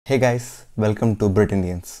Hey guys, welcome to Brit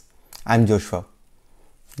Indians. I'm Joshua.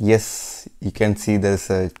 Yes, you can see there's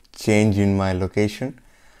a change in my location.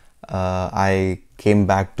 I came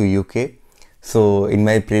back to UK. So in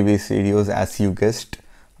my previous videos, as you guessed,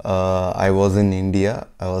 I was in India.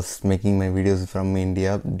 I was making my videos from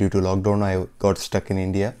India. Due to lockdown, I got stuck in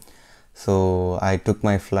India. So I took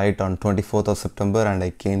my flight on 24th of September and I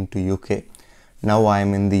came to UK. Now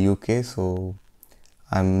I'm in the UK, so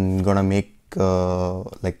I'm gonna make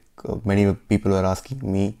many people were asking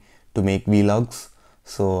me to make vlogs,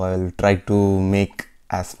 so I'll try to make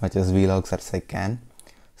as much as vlogs as I can.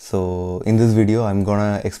 So in this video I'm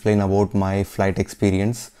gonna explain about my flight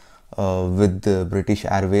experience with the British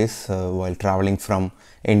Airways while traveling from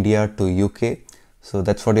India to UK. So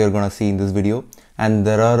that's what you're gonna see in this video, and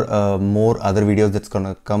there are more other videos that's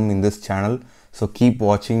gonna come in this channel, so keep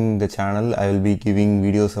watching the channel. I will be giving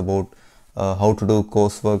videos about how to do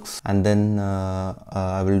courseworks, and then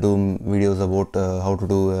I will do videos about how to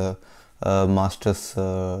do a master's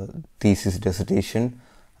thesis dissertation,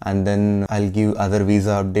 and then I'll give other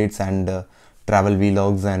visa updates and travel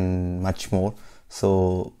vlogs and much more.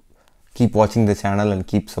 So keep watching the channel and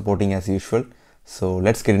keep supporting as usual. So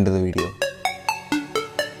let's get into the video.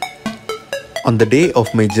 On the day of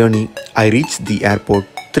my journey, I reached the airport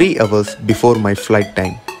 3 hours before my flight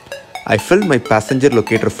time. I filled my passenger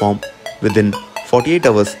locator form within 48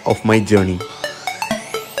 hours of my journey.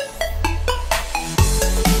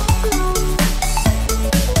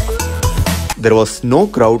 There was no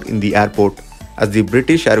crowd in the airport as the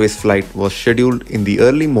British Airways flight was scheduled in the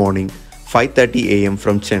early morning 5:30 am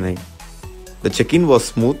from Chennai. The check-in was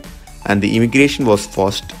smooth and the immigration was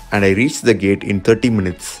fast, and I reached the gate in 30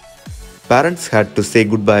 minutes. Parents had to say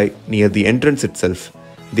goodbye near the entrance itself.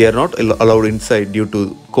 They are not allowed inside due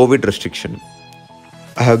to COVID restriction.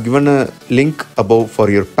 I have given a link above for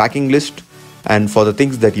your packing list and for the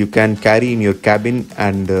things that you can carry in your cabin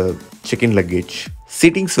and check-in luggage.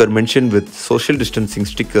 Seatings were mentioned with social distancing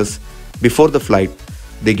stickers before the flight.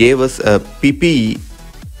 They gave us a PPE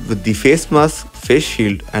with the face mask, face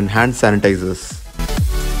shield and hand sanitizers.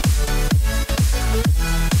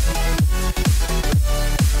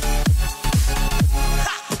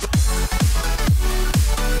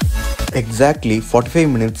 Exactly 45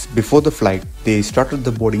 minutes before the flight, they started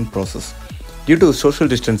the boarding process. Due to social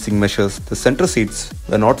distancing measures, the center seats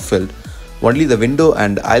were not filled, only the window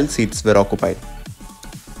and aisle seats were occupied.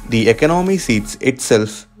 The economy seats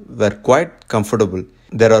itself were quite comfortable.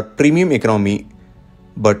 There are premium economy,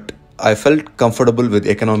 but I felt comfortable with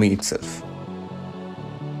economy itself.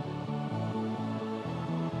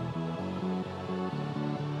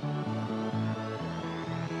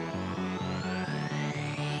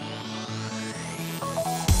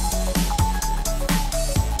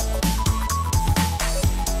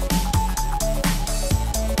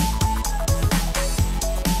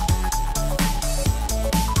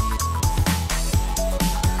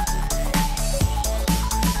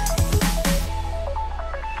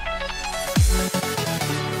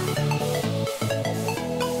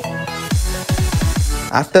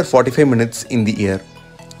 After 45 minutes in the air,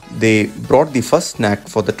 they brought the first snack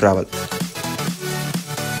for the travel.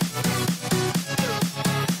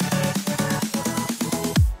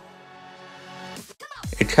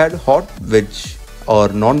 It had hot veg or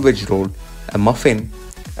non-veg roll, a muffin,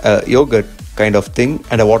 a yogurt kind of thing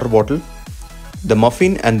and a water bottle. The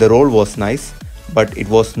muffin and the roll was nice, but it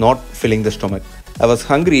was not filling the stomach. I was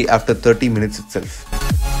hungry after 30 minutes itself.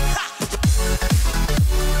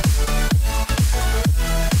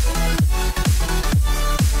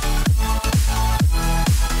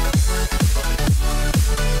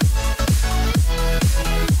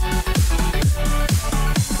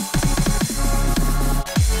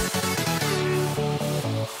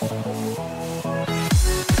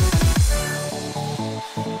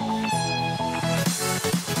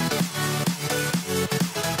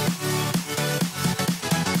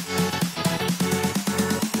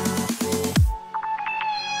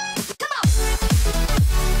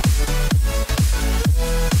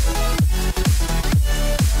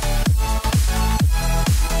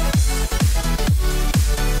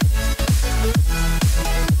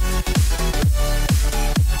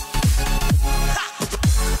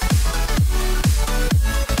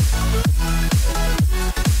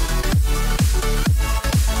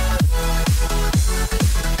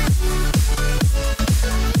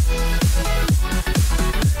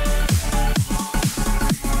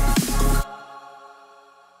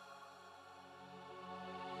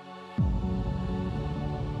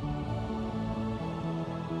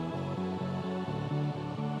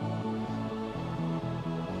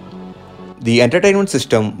 The entertainment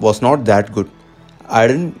system was not that good. I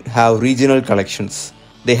didn't have regional collections.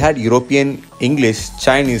 They had European, English,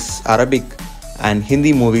 Chinese, Arabic, and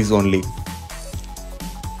Hindi movies only.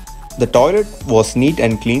 The toilet was neat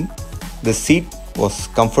and clean. The seat was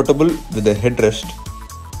comfortable with a headrest.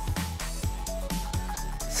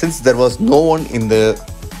 Since there was no one in the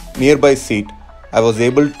nearby seat, I was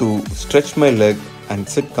able to stretch my leg and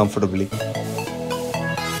sit comfortably.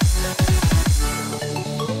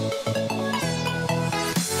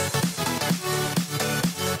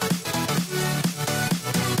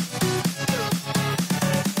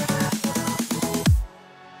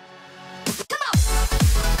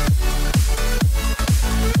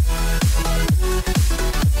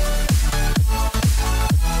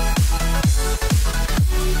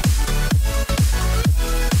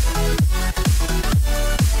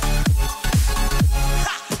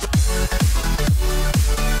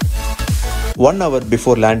 One hour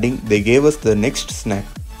before landing, they gave us the next snack.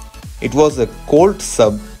 It was a cold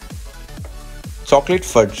sub, chocolate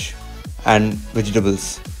fudge, and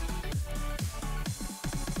vegetables.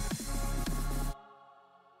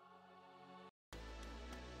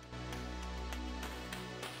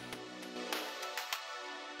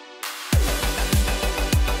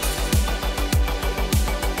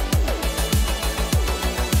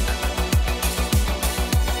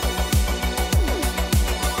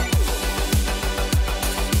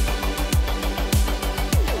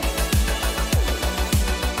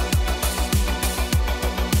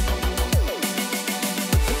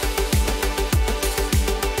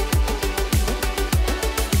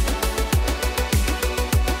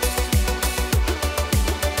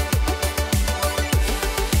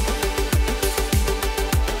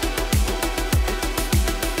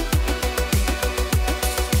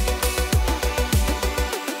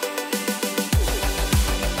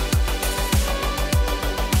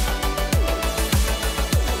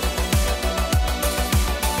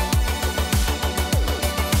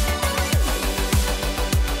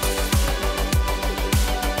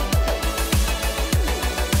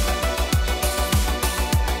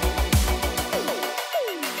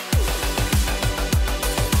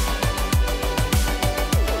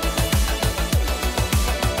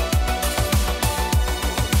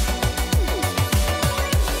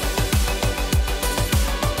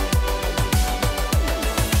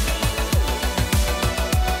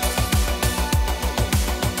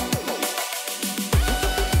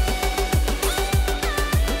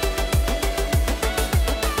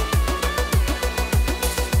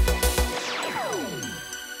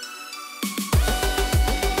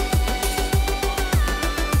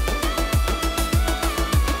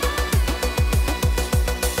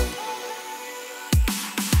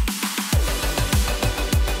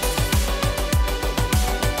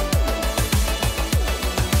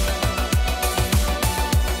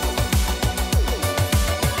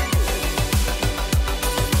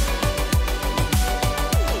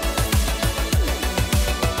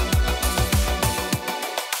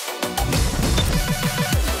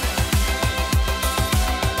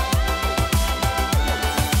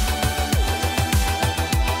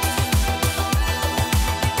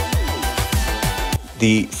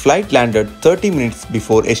 The flight landed 30 minutes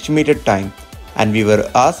before estimated time, and we were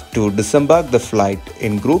asked to disembark the flight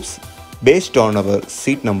in groups based on our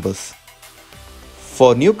seat numbers.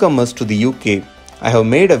 For newcomers to the UK, I have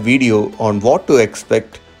made a video on what to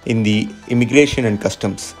expect in the immigration and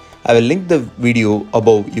customs. I will link the video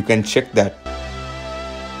above, you can check that.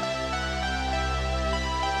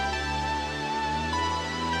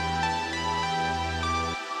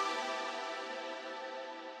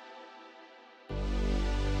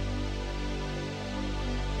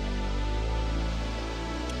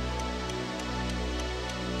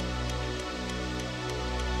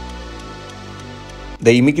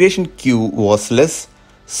 The immigration queue was less,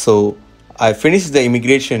 so I finished the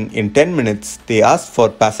immigration in 10 minutes. They asked for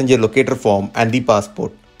passenger locator form and the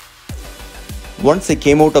passport. Once I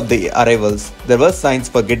came out of the arrivals, there were signs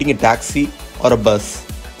for getting a taxi or a bus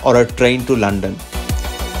or a train to London.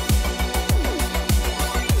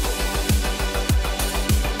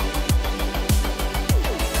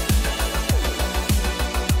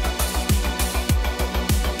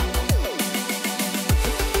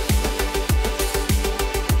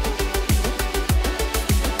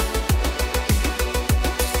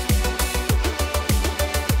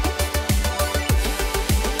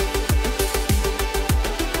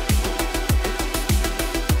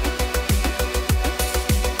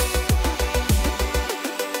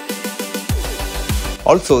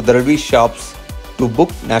 Also, there will be shops to book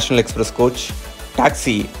National Express coach,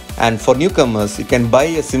 taxi, and for newcomers, you can buy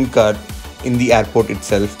a SIM card in the airport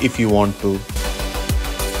itself if you want to.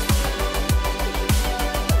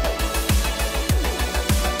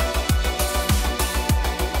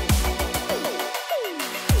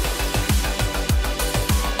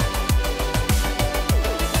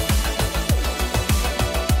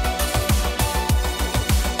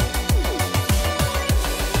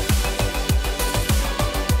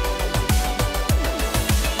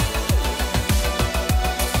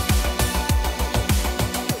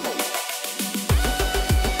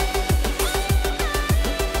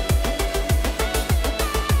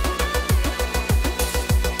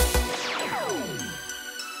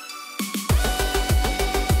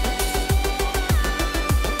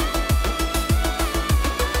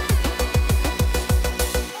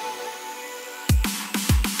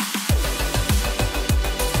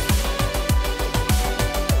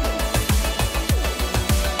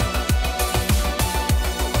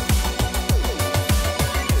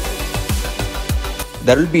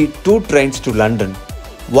 There will be two trains to London.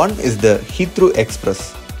 One is the Heathrow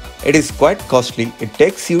Express. It is quite costly. It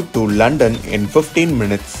takes you to London in 15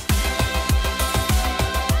 minutes.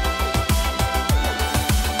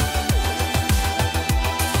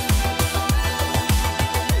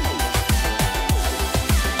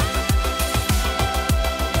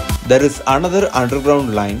 There is another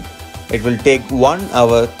underground line. It will take 1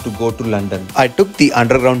 hour to go to London. I took the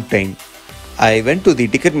underground train. I went to the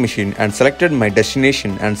ticket machine and selected my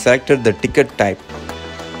destination and selected the ticket type.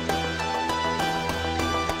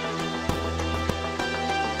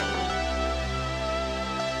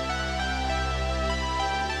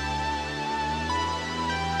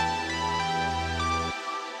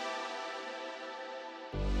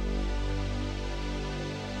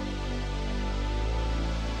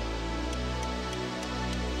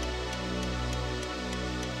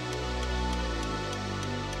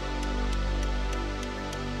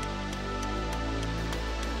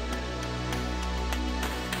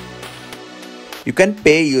 You can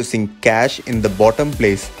pay using cash in the bottom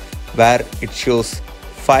place where it shows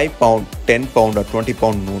 £5, £10 or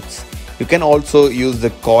 £20 notes. You can also use the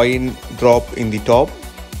coin drop in the top,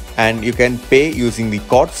 and you can pay using the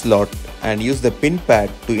card slot and use the pin pad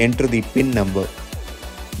to enter the pin number.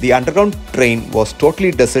 The underground train was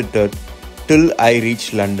totally deserted till I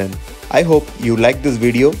reached London. I hope you liked this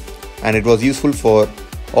video and it was useful for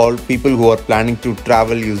all people who are planning to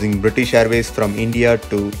travel using British Airways from India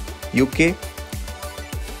to UK.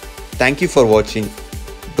 Thank you for watching.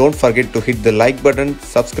 Don't forget to hit the like button,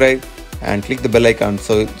 subscribe and click the bell icon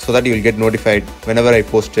so that you will get notified whenever I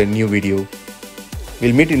post a new video.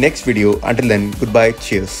 We'll meet in next video. Until then, goodbye,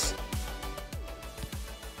 cheers.